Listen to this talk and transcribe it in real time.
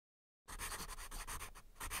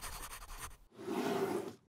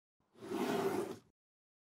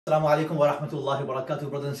Assalamu alaikum wa rahmatullahi wa barakatuh,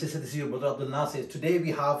 brothers and sisters. This is your brother Abdul Nasir. Today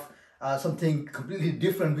we have something completely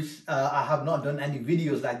different, which I have not done any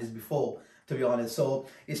videos like this before, to be honest. So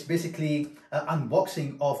it's basically an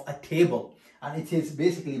unboxing of a table, and it is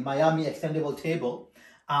basically Miami Extendable Table.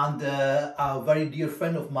 And a very dear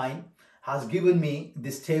friend of mine has given me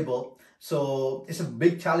this table. So it's a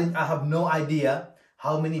big challenge. I have no idea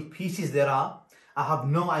how many pieces there are. I have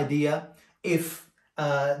no idea if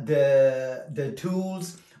the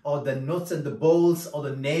tools or the nuts and the bolts or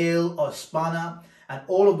the nail or spanner and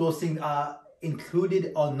all of those things are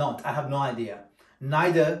included or not. I have no idea.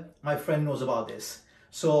 Neither my friend knows about this.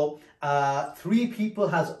 So 3 people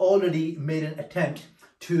has already made an attempt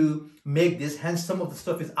to make this, hence some of the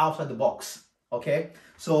stuff is outside the box. Okay,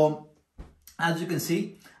 so as you can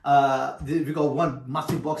see, we got one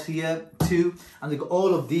massive box here, 2, and they got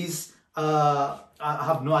all of these. I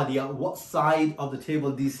have no idea what side of the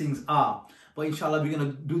table these things are, but inshallah we're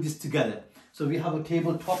gonna do this together. So we have a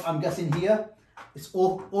tabletop, I'm guessing here. It's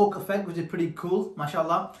oak effect, which is pretty cool,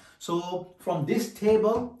 mashallah. So from this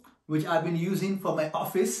table, which I've been using for my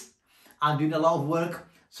office and doing a lot of work,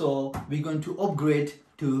 so we're going to upgrade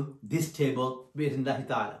to this table, bi'idhnillahi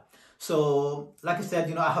ta'ala. So like I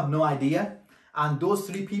said, I have no idea. And those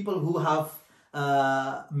 3 people who have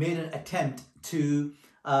made an attempt to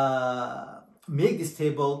make this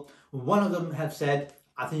table, one of them have said,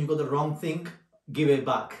 I think you got the wrong thing, give it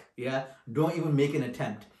back. Yeah, don't even make an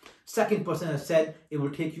attempt. Second person has said it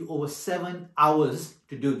will take you over 7 hours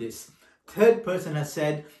to do this. Third person has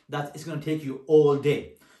said that it's going to take you all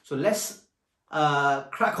day. So let's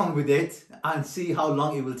crack on with it and see how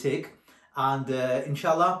long it will take. And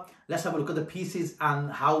inshallah, let's have a look at the pieces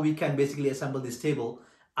and how we can basically assemble this table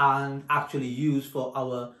and actually use for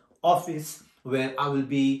our office, where I will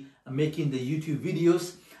be making the YouTube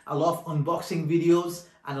videos, a lot of unboxing videos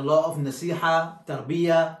and a lot of nasiha,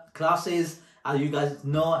 tarbiyah classes. As you guys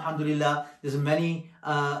know, alhamdulillah, there's many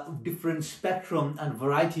different spectrum and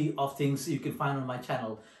variety of things you can find on my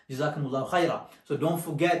channel. Jazakumullahu khaira. So don't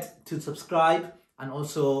forget to subscribe and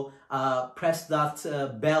also press that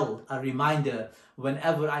bell, a reminder.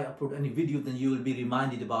 Whenever I upload any video, then you will be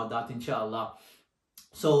reminded about that, inshallah.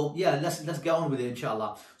 So yeah, let's get on with it,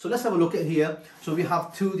 inshallah. So let's have a look at here. So we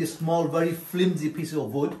have these small, very flimsy pieces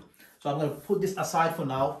of wood. So I'm going to put this aside for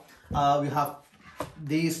now. We have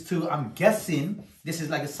these 2. I'm guessing this is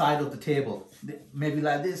like a side of the table, maybe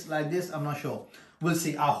like this, I'm not sure. We'll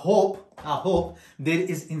see. I hope there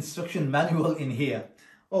is instruction manual in here.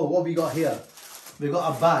 Oh, what we got here? We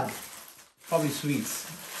got a bag, probably sweets.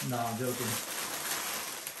 No, I'm joking.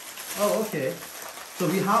 Oh, okay. So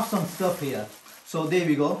we have some stuff here. So there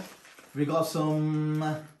we go. We got some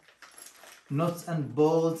nuts and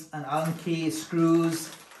bolts and Allen key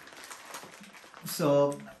screws.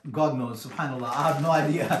 So God knows, subhanallah, I have no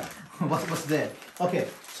idea what's there. Okay,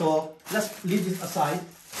 so let's leave this aside.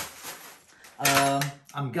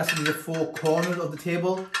 I'm guessing the 4 corners of the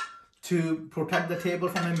table to protect the table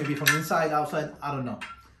from it, maybe from inside, outside, I don't know.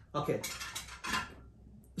 Okay,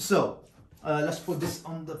 so let's put this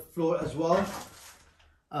on the floor as well.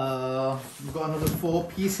 We've got another 4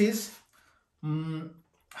 pieces. I'm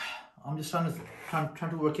just trying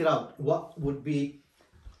to work it out. What would be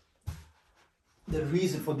the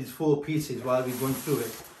reason for these 4 pieces while we're going through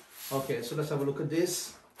it? Okay, so let's have a look at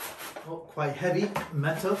this. Oh, quite heavy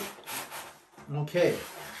metal. Okay,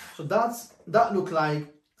 so that look like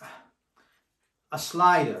a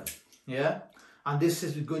slider, yeah, and this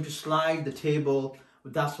is going to slide the table.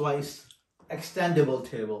 That's why it's extendable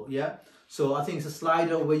table, yeah. So I think it's a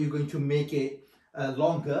slider where you're going to make it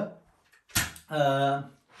longer.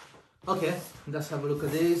 Okay, let's have a look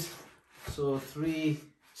at this. So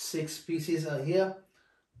 6 pieces are here.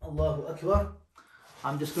 Allahu Akbar.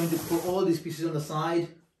 I'm just going to put all these pieces on the side.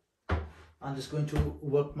 I'm just going to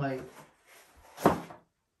work my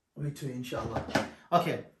way to it, inshallah.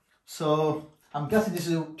 Okay, so I'm guessing this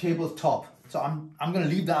is a tabletop. So I'm going to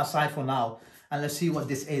leave that aside for now, and let's see what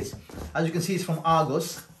this is. As you can see, it's from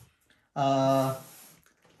Argos.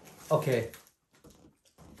 Okay,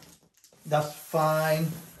 that's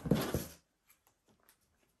fine.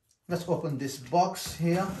 Let's open this box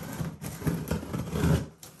here.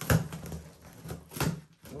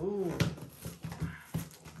 Ooh.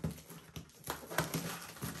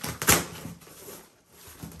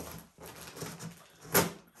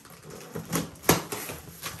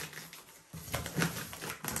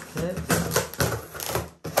 Okay.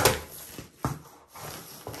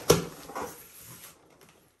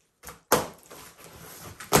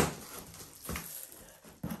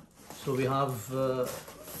 So we have,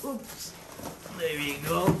 oops, there we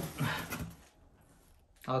go.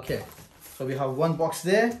 Okay, So we have one box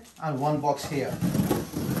there and one box here.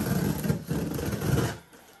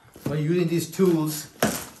 When you're using these tools,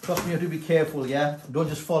 trust me, you have to be careful, yeah? Don't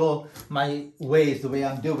just follow my ways, the way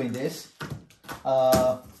I'm doing this.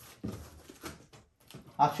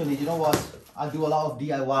 Actually, you know what? I do a lot of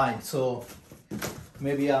DIY, so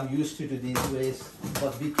maybe I'm used to these ways.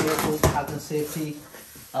 But be careful, health and safety.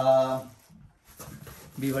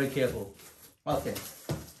 Be very careful. Okay.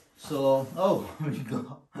 So, oh, we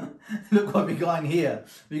got, look what we got in here.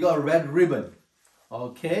 We got a red ribbon.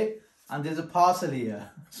 Okay. And there's a parcel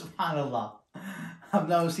here. Subhanallah. I've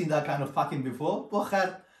never seen that kind of packing before.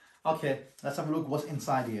 Okay, let's have a look what's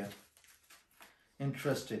inside here.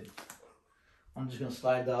 Interesting. I'm just going to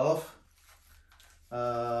slide that off.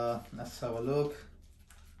 Let's have a look.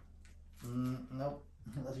 Nope.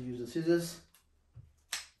 Let's use the scissors.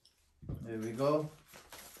 There we go.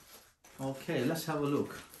 Okay, let's have a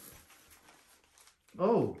look.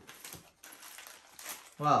 Oh.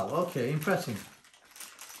 Wow, okay, impressive.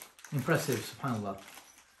 Impressive, subhanallah.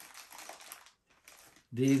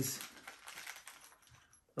 These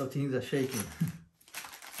things are shaking.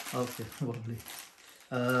 Okay, lovely.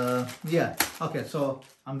 Yeah, okay, so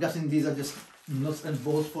I'm guessing these are just nuts and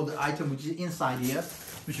bolts for the item which is inside here,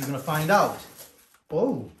 which you're going to find out.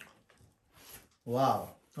 Oh,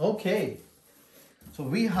 wow, okay. So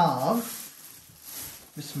we have,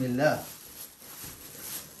 Bismillah.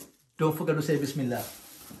 Don't forget to say Bismillah.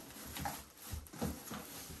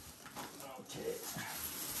 Okay.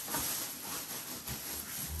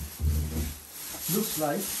 Looks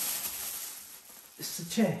like it's a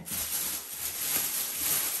chair.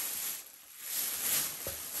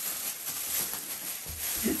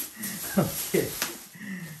 Okay,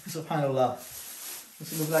 subhanallah,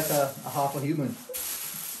 this looks like a half a human.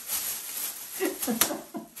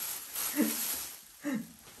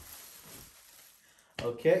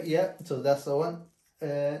 Okay, yeah, so that's the one.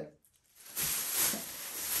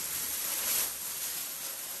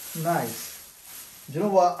 Nice. Do you know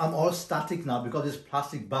what? I'm all static now because it's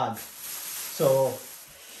plastic bag. So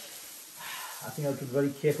I think I have to be very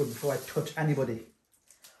careful before I touch anybody.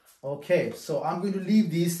 Okay, so I'm going to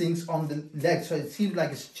leave these things on the legs. So it seems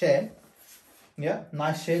like it's a chair. Yeah,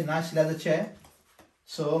 nice chair, nice leather chair.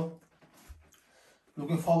 So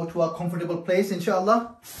looking forward to a comfortable place,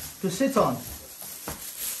 inshallah, to sit on.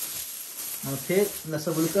 Okay, let's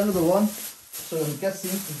have a look at another one. So I'm guessing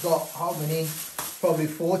we've got how many? Probably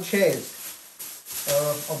 4 chairs.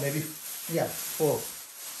 Or maybe, yeah, 4.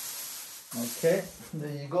 Okay,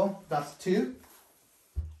 there you go. That's 2.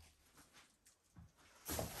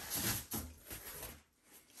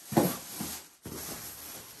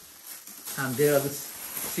 And there are the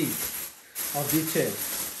seats of these chairs.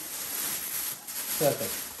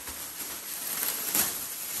 Perfect.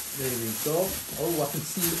 There we go. Oh, I can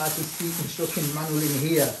see instruction manual in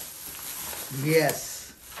here.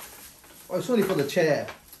 Yes. Oh, it's only for the chair.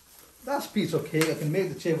 That's a piece of cake. I can make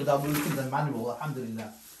the chair without looking at the manual.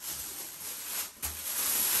 Alhamdulillah.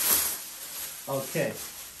 Okay.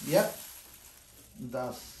 Yep.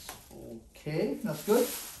 That's okay. That's good.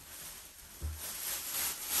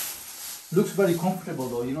 Looks very comfortable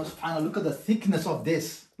though, you know, subhanAllah, look at the thickness of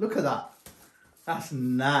this. Look at that. That's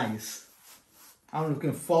nice. I'm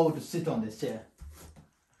looking forward to sit on this chair.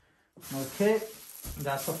 Okay,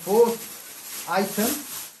 that's the 4th item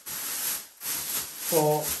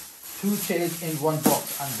for 2 chairs in 1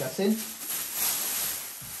 box, I'm guessing.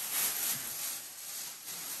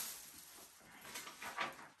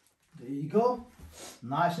 There you go.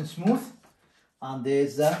 Nice and smooth. And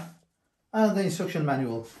there's another instruction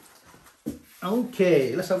manual.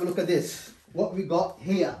 Okay, let's have a look at this. What we got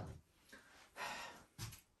here.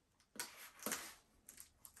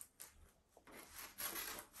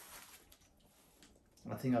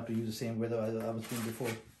 I think I have to use the same way that I was doing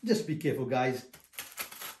before. Just be careful, guys.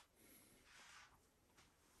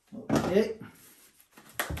 Okay.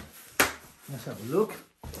 Let's have a look.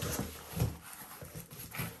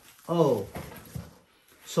 Oh,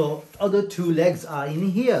 so other 2 legs are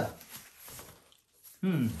in here.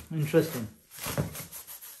 Interesting.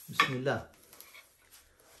 Bismillah.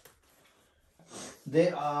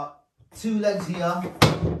 There are 2 legs here.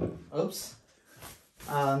 Oops.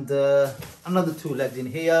 And another 2 legs in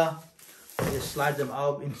here. Just slide them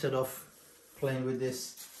out instead of playing with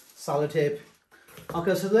this sellotape.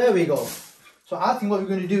 Okay, so there we go. So I think what we're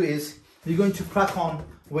going to do is we're going to crack on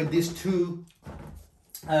with these 2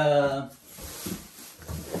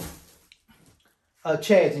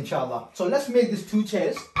 chairs, inshallah. So let's make these 2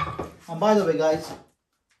 chairs. And by the way, guys,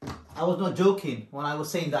 I was not joking when I was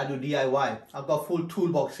saying that I do DIY. I've got full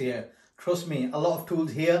toolbox here. Trust me, a lot of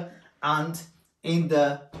tools here, and in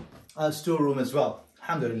the storeroom as well.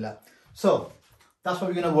 Alhamdulillah. So that's what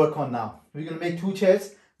we're going to work on now. We're going to make 2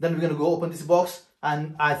 chairs, then we're going to go open this box,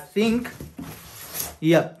 and I think,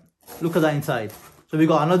 yeah, look at that inside. So we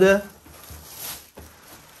got another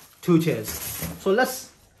 2 chairs. So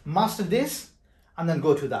let's master this and then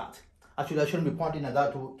go to that. Actually, I shouldn't be pointing at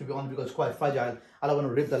that to be honest, because it's quite fragile. I don't want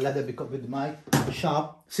to rip the leather with my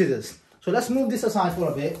sharp scissors. So let's move this aside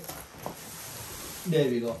for a bit. There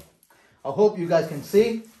we go. I hope you guys can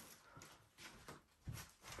see.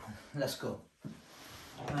 Let's go.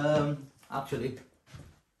 Actually,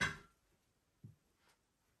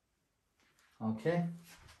 okay.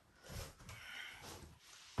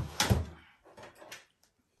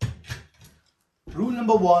 Rule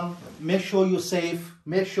number 1, make sure you're safe,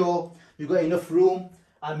 make sure you got enough room,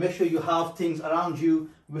 and make sure you have things around you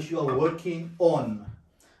which you are working on,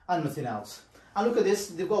 and nothing else. And look at this,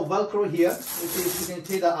 they've got Velcro here, which is, you can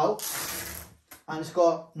take that out, and it's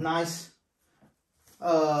got nice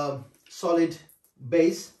solid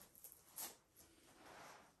base.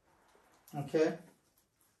 Okay,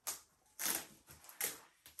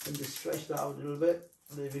 let me stretch that out a little bit.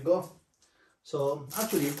 There we go. So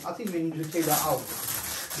actually, I think we need to take that out,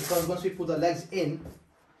 because once we put the legs in,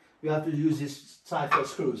 we have to use this side for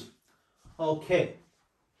screws. Okay.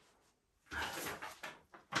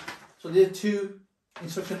 So there are 2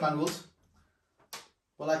 instruction manuals,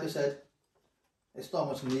 but like I said, it's not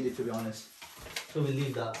much needed, to be honest. So we'll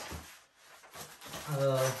leave that.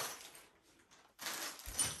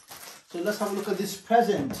 So let's have a look at this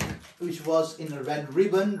present, which was in a red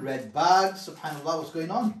ribbon, red bag. Subhanallah, what's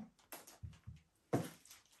going on?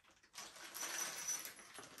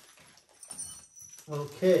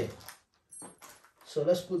 Okay, so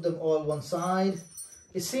let's put them all one side.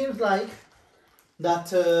 It seems like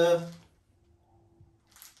that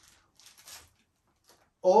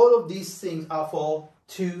all of these things are for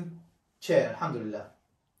 2 chairs, alhamdulillah.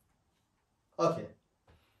 Okay,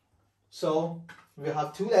 so we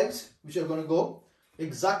have 2 legs which are going to go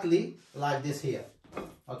exactly like this here.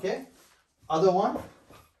 Okay, other one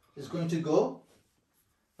is going to go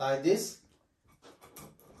like this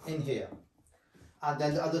in here, and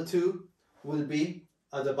then the other 2 will be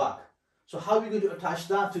at the back. So how are we going to attach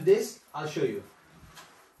that to this? I'll show you.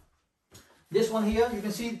 This one here, you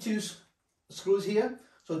can see 2 screws here.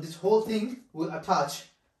 So this whole thing will attach,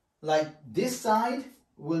 like this side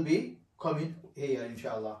will be coming here,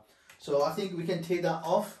 inshallah. So I think we can take that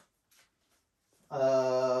off.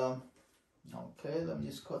 Okay, let me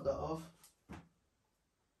just cut that off.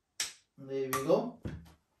 There we go.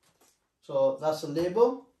 So that's the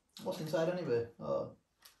label. What's inside anyway?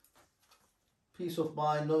 Peace of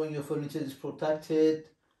mind, knowing your furniture is protected.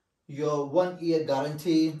 Your 1-year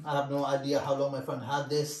guarantee. I have no idea how long my friend had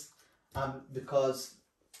this, because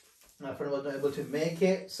my friend was not able to make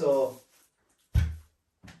it. So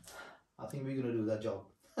I think we're going to do that job.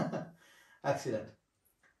 Excellent.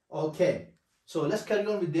 Okay, so let's carry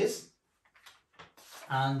on with this.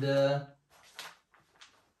 And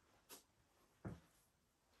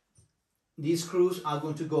these screws are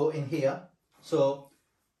going to go in here. So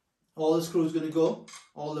all the screws going to go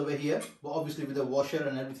all the way here, but obviously with the washer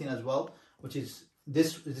and everything as well, which is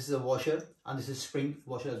this is a washer, and this is spring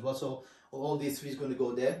washer as well. So all these 3 is going to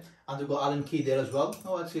go there, and we've got Allen key there as well.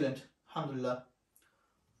 Oh, excellent, alhamdulillah.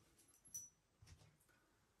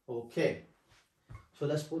 Okay, so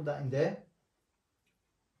let's put that in there.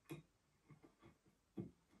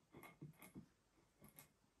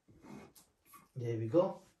 There we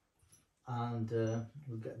go. And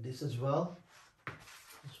we'll get this as well.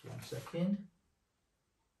 Just 1 second.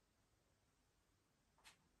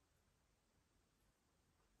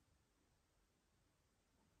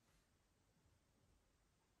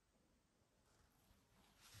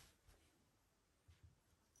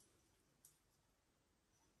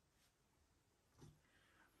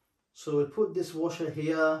 So we'll put this washer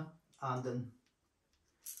here, and then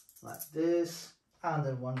like this, and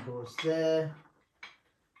then one goes there.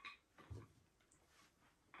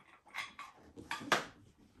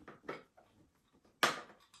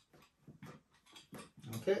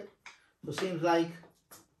 Okay, so seems like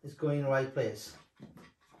it's going in the right place.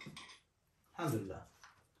 Alhamdulillah.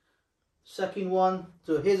 Second one,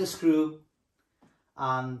 so here's a screw,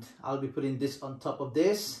 and I'll be putting this on top of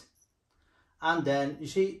this. And then you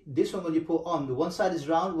see this one, when you put on, the one side is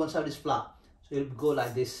round, one side is flat. So it'll go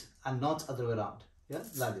like this and not other way around. Yeah,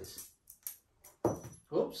 like this.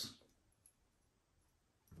 Oops.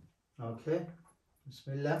 Okay.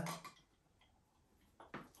 Bismillah.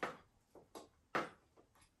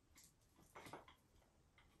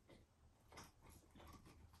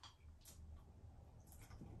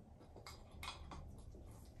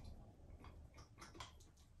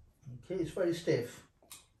 Okay, it's very stiff.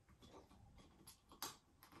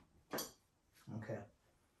 Okay,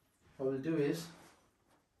 what we'll do is,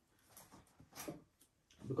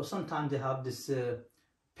 because sometimes they have this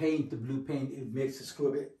paint, the blue paint, it makes the screw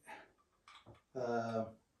a bit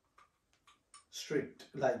strict,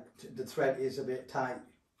 like the thread is a bit tight.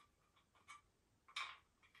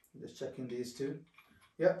 Just checking these two.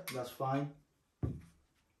 Yep, that's fine.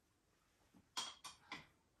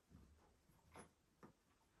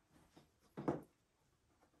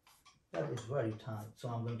 That is very tight, so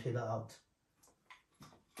I'm going to take that out.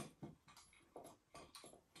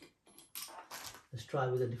 Let's try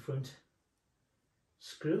with a different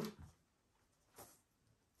screw.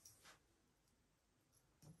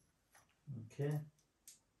 Okay.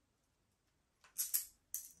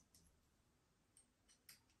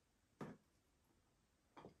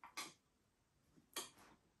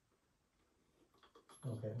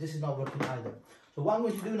 Okay, this is not working either. So what I'm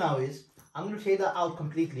going to do now is, I'm going to take that out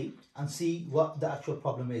completely and see what the actual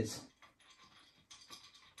problem is.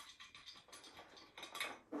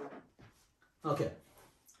 Okay,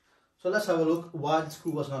 so let's have a look why the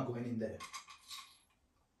screw was not going in there.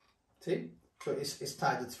 See, so it's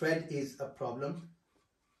tight, the thread is a problem.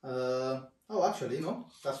 Oh, actually, no,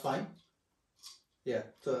 that's fine. Yeah,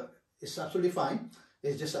 so it's absolutely fine.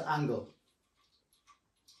 It's just an angle.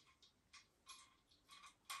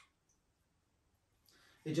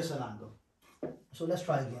 It's just an angle. So let's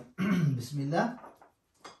try again. Bismillah.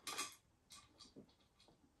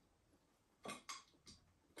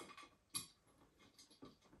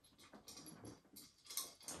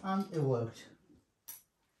 And it worked.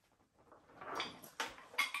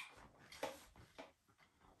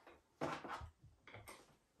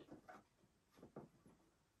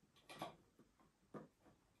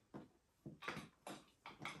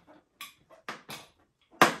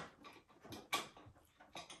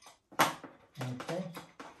 Okay.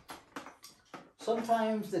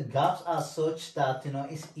 Sometimes the gaps are such that, you know,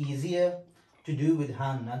 it's easier to do with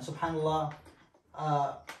hand, and subhanallah,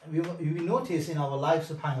 we notice in our life,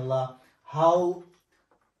 subhanallah, how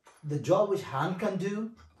the job which hand can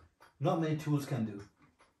do, not many tools can do.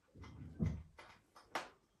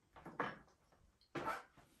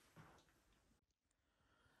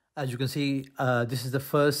 As you can see, this is the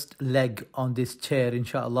first leg on this chair,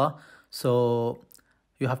 inshallah. So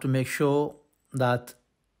you have to make sure that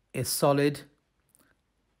it's solid.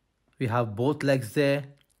 We have both legs there.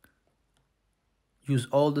 Use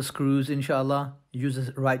all the screws, inshallah. Use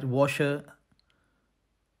the right washer.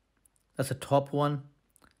 That's the top one.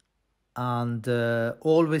 And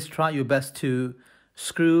always try your best to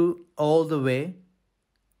screw all the way.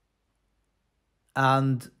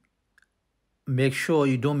 And make sure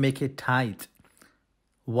you don't make it tight.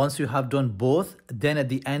 Once you have done both, then at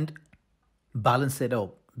the end, balance it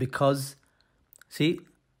out. Because, see,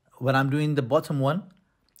 when I'm doing the bottom one,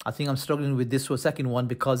 I think I'm struggling with this second one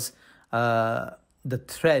because the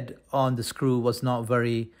thread on the screw was not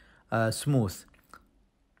very smooth.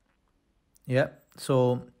 Yeah,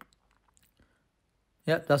 so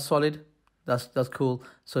yeah, that's solid. That's cool.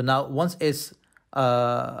 So now once it's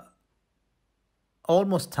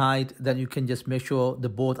almost tight, then you can just make sure the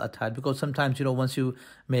both are tight, because sometimes, you know, once you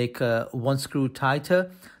make one screw tighter,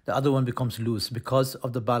 the other one becomes loose because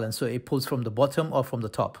of the balance. So it pulls from the bottom or from the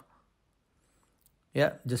top.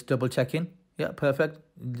 Yeah, just double checking. Yeah, perfect.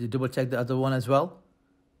 Double check the other one as well.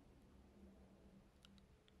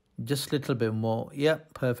 Just a little bit more. Yeah,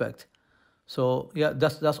 perfect. So yeah,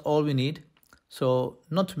 that's all we need. So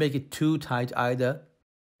not to make it too tight either.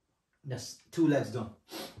 That's 2 legs done.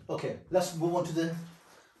 Okay, let's move on to the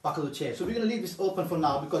back of the chair. So we're going to leave this open for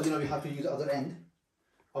now because, you know, we have to use the other end,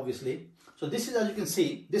 obviously. So this is, as you can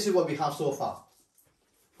see, this is what we have so far.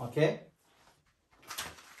 Okay.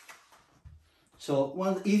 So one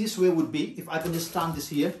of the easiest way would be if I can just stand this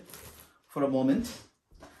here for a moment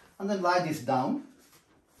and then lie this down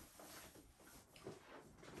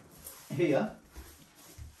here,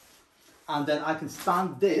 and then I can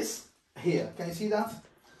stand this here. Can you see that?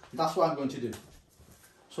 That's what I'm going to do.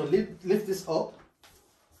 So lift this up.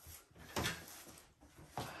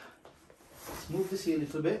 Let's move this here a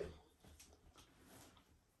little bit.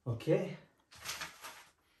 Okay.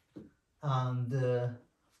 And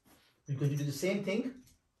we're going to do the same thing.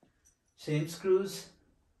 Same screws.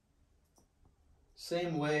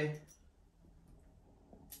 Same way.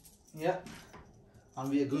 Yeah. And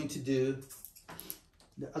we are going to do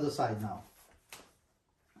the other side now.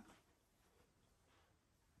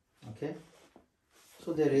 Okay.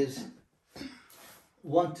 So there is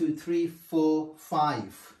 1, 2, 3, 4,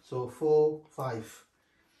 5. So 4, 5.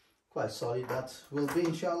 Quite solid that will be,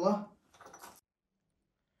 inshallah.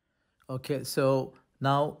 Okay, so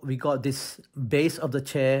now we got this base of the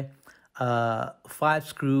chair. 5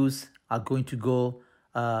 screws are going to go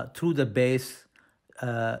through the base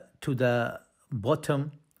to the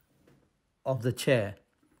bottom of the chair.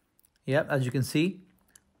 Yeah, as you can see,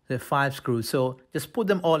 there are 5 screws. So just put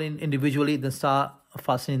them all in individually, then start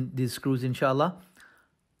fastening these screws, inshallah,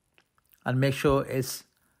 and make sure it's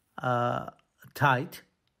tight,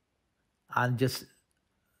 and just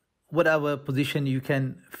whatever position you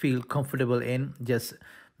can feel comfortable in. Just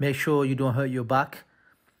make sure you don't hurt your back.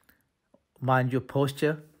 Mind your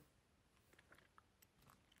posture.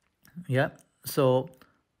 Yeah, so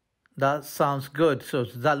that sounds good. So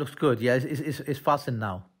that looks good. Yeah, it's fastened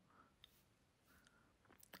now.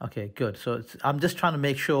 Okay, good. So I'm just trying to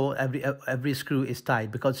make sure every screw is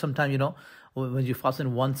tight, because sometimes, you know, when you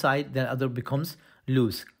fasten one side, then other becomes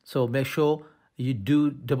loose. So make sure you do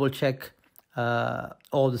double check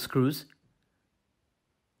all the screws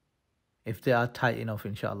if they are tight enough,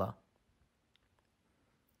 inshallah.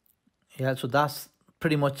 Yeah, so that's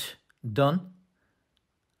pretty much done.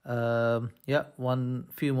 Yeah,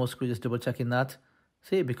 few more screws, just double checking that.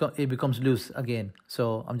 See, it becomes loose again.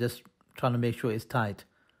 So I'm just trying to make sure it's tight.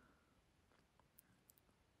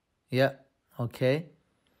 Yeah, okay.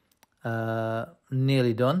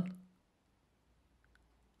 Nearly done.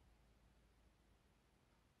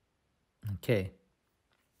 Okay.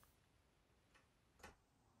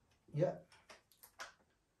 Yeah.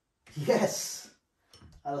 Yes.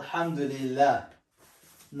 Alhamdulillah.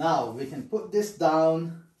 Now we can put this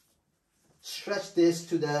down, stretch this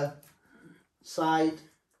to the side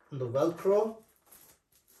on the Velcro,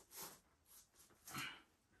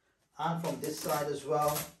 and from this side as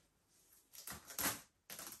well.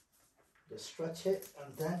 Just stretch it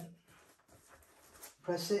and then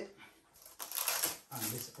press it, and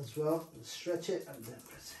this as well. Stretch it and then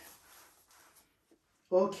press it.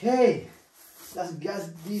 Okay, let's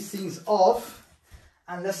get these things off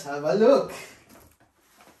and let's have a look.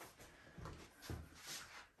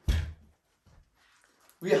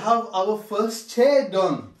 We have our first chair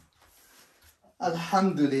done.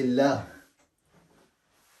 Alhamdulillah.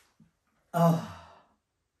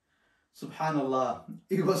 Subhanallah,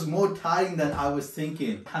 it was more tiring than I was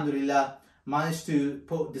thinking. Alhamdulillah, managed to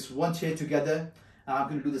put this one chair together. I'm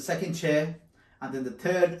going to do the second chair, and then the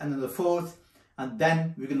third, and then the fourth, and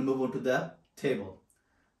then we're going to move on to the table.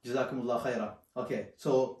 Jazakumullah khairah. Okay,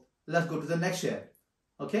 so let's go to the next chair.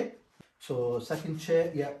 Okay, so second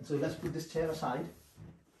chair. Yeah, so let's put this chair aside.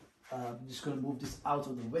 I'm just going to move this out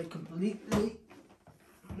of the way completely.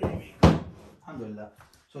 There we go. Alhamdulillah.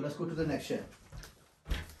 So let's go to the next chair.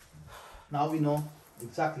 Now we know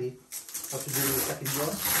exactly what to do with the second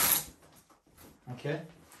one. Okay.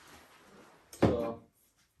 So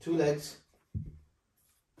 2 legs.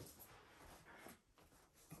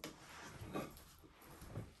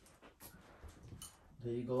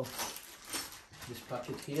 There you go. This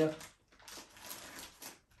packet here.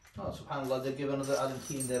 Oh, subhanAllah, they give another Allen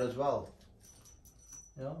key in there as well.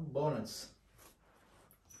 You know, bonus.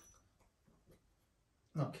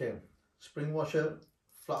 Okay, spring washer,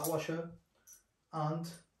 flat washer, and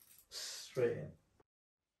straight in.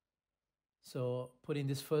 So putting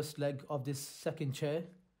this first leg of this second chair.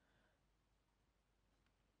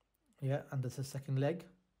 Yeah, and that's the second leg.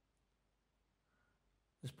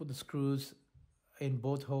 Just put the screws in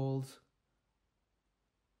both holes.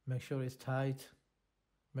 Make sure it's tight.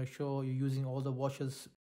 Make sure you're using all the washers.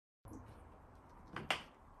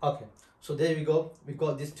 Okay, so there we go. We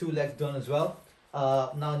got these 2 legs done as well.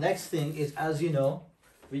 Now next thing is, as you know,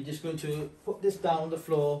 we're just going to put this down on the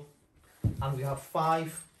floor, and we have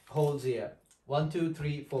 5 holes here. 1, 2,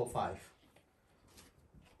 3, 4, 5.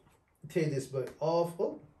 Take this bit off.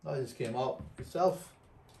 Oh, that just came out itself.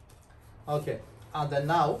 Okay, and then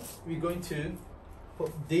now we're going to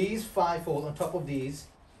put these 5 holes on top of these,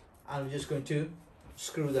 and we're just going to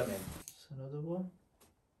screw them in. So another one.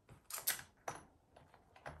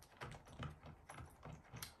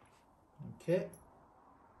 Okay,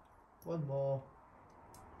 one more.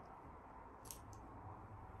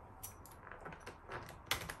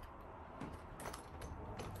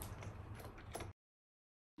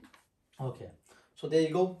 Okay, so there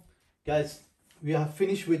you go, guys. We are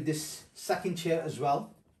finished with this second chair as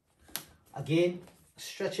well. Again,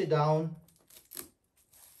 stretch it down,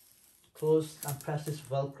 close and press this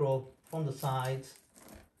Velcro from the sides.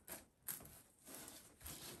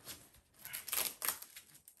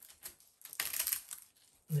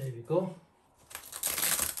 There we go.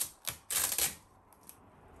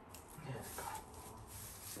 There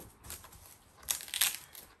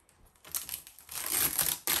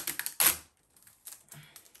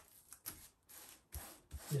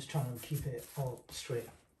we go. Just trying to keep it all straight.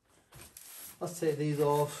 Let's take these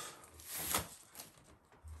off.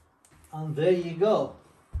 And there you go.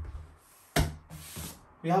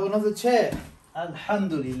 We have another chair.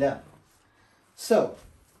 Alhamdulillah. So,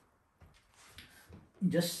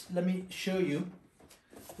 just let me show you.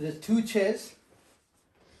 There's 2 chairs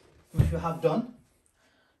which we have done.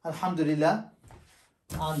 Alhamdulillah.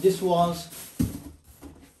 And this was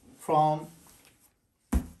from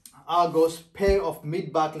Argos, pair of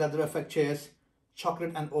mid-back leather effect chairs,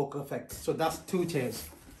 chocolate and oak effect. So that's 2 chairs.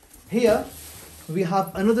 Here we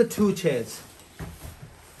have another 2 chairs.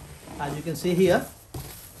 As you can see here,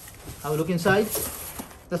 have a look inside.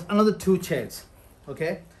 That's another 2 chairs.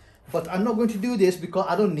 Okay, but I'm not going to do this because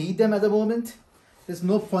I don't need them at the moment. There's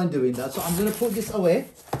no point doing that. So I'm going to put this away.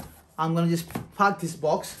 I'm going to just pack this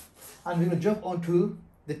box and we're going to jump onto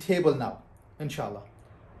the table now, inshallah.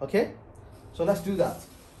 Okay, so let's do that.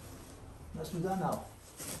 Let's do that now.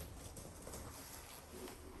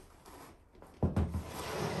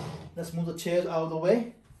 Let's move the chairs out of the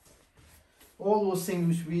way. All those things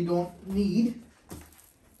which we don't need.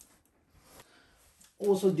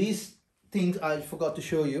 Also, these things I forgot to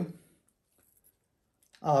show you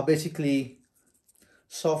are basically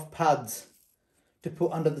soft pads to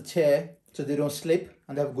put under the chair so they don't slip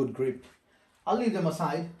and they have good grip. I'll leave them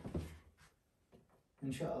aside,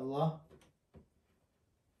 inshallah.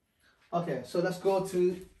 Okay, so let's go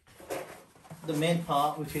to the main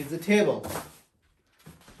part, which is the table.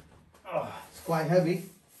 Oh, it's quite heavy.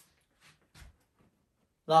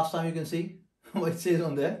 Last time you can see what it says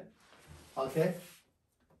on there. Okay,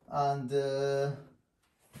 and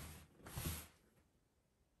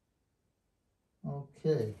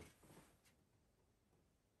okay,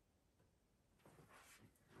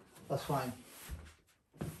 that's fine.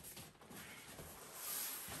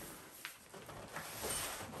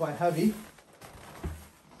 Quite heavy,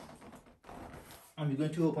 and we're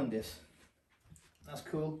going to open this. That's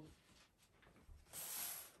cool.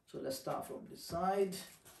 So let's start from this side.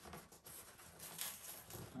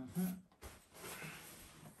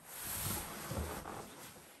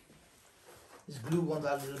 These glue ones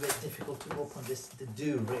are a little bit difficult to open. They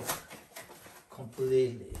do rip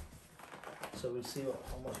completely. So we'll see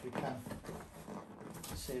how much we can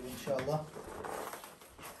save, inshallah.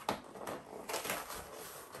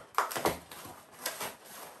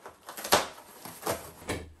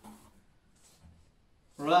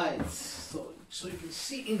 Right, so you can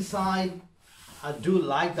see inside. I do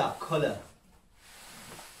like that color.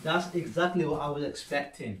 That's exactly what I was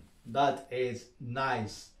expecting. That is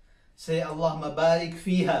nice. Say Allahumma barik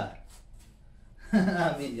fiha.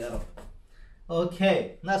 Ameen ya Rab.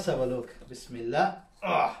 Okay, let's have a look. Bismillah.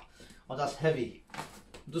 Oh, that's heavy.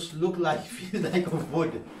 Just look like feels like a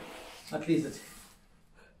wood. At least it.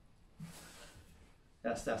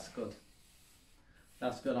 That's good.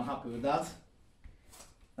 That's good. I'm happy with that.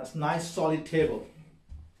 That's nice solid table.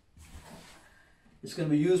 It's going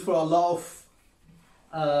to be used for a lot of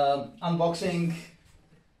unboxing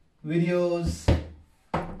videos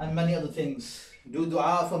and many other things. Do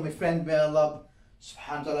dua for my friend. May Allah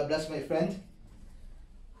subhanahu wa ta'ala bless my friend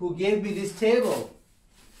who gave me this table.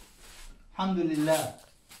 Alhamdulillah.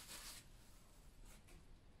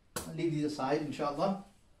 I'll leave these aside, inshallah.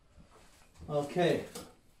 Okay.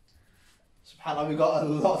 Subhanallah, we got a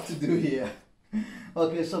lot to do here.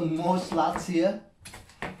 Okay, some more slats here.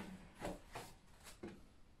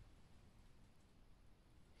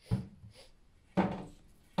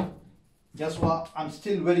 Guess what? I'm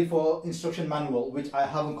still ready for instruction manual, which I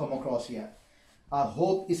haven't come across yet. I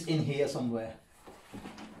hope it's in here somewhere.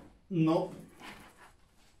 Nope.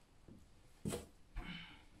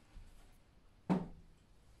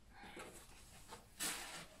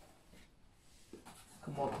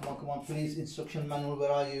 Come on, please. Instruction manual,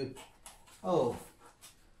 where are you? Oh,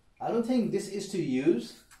 I don't think this is to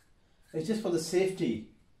use. It's just for the safety,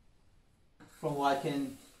 from what I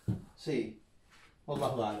can see.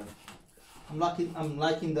 Wallahu a'lam. I'm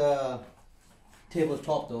liking the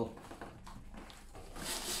tabletop though.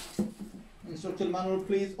 Instruction manual,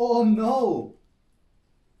 please. Oh no!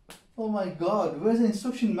 Oh my God, where's the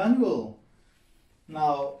instruction manual?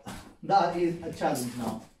 Now, that is a challenge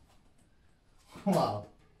now. Wow.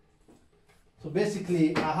 So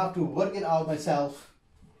basically, I have to work it out myself,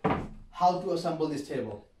 how to assemble this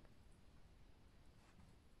table.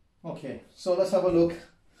 Okay, so let's have a look.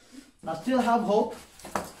 I still have hope.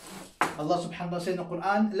 Allah subhanahu wa ta'ala said in the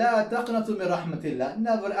Quran, "La taqnatu min rahmatillah."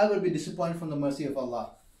 Never ever be disappointed from the mercy of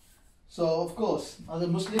Allah. So of course, as a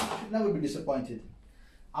Muslim, you should never be disappointed.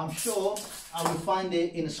 I'm sure I will find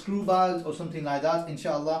it in a screw bag or something like that,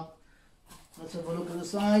 inshallah. Let's have a look at the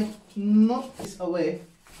side. Knock this away.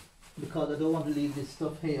 because I don't want to leave this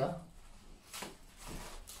stuff here,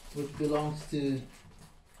 which belongs to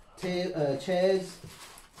chairs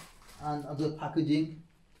and other packaging.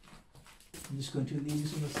 I'm just going to leave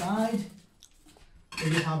this on the side. Then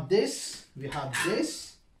we have this.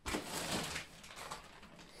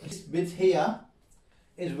 This bit here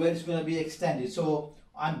is where it's going to be extended. So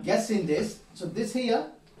I'm guessing this. So this here,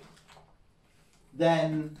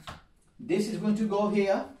 then this is going to go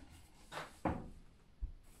here,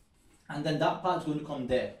 and then that part's going to come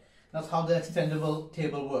there. That's how the extendable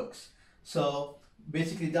table works. So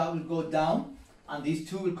basically that will go down, and these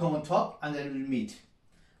two will come on top, and then it will meet.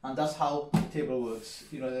 And that's how the table works,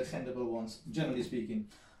 you know, the extendable ones, generally speaking.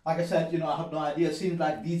 Like I said, you know, I have no idea. It seems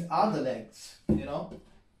like these are the legs, you know.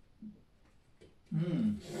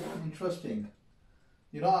 Interesting.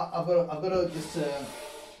 You know, I've got to just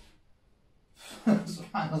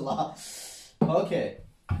subhanallah. Okay,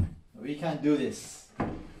 we can do this.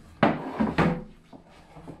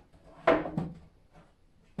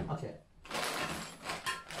 Okay.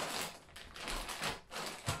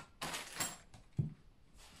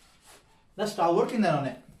 Let's start working then on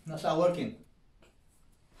it. Let's start working.